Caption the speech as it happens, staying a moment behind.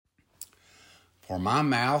For my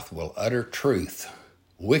mouth will utter truth.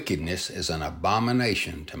 Wickedness is an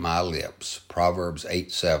abomination to my lips. Proverbs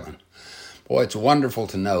 8:7. Boy, it's wonderful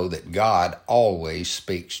to know that God always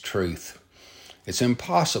speaks truth. It's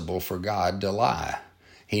impossible for God to lie.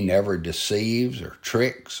 He never deceives or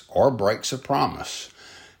tricks or breaks a promise.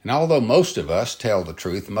 And although most of us tell the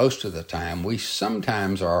truth most of the time, we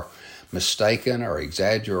sometimes are mistaken or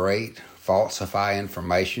exaggerate, falsify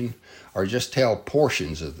information, or just tell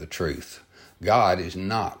portions of the truth. God is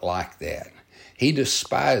not like that. He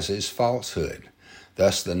despises falsehood.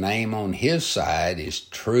 Thus, the name on his side is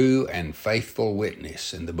True and Faithful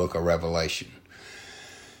Witness in the book of Revelation.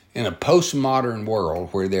 In a postmodern world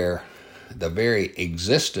where the very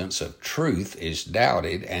existence of truth is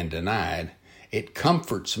doubted and denied, it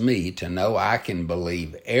comforts me to know I can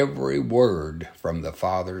believe every word from the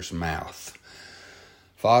Father's mouth.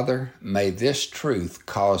 Father, may this truth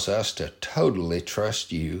cause us to totally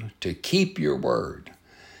trust you, to keep your word.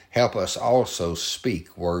 Help us also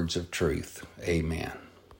speak words of truth. Amen.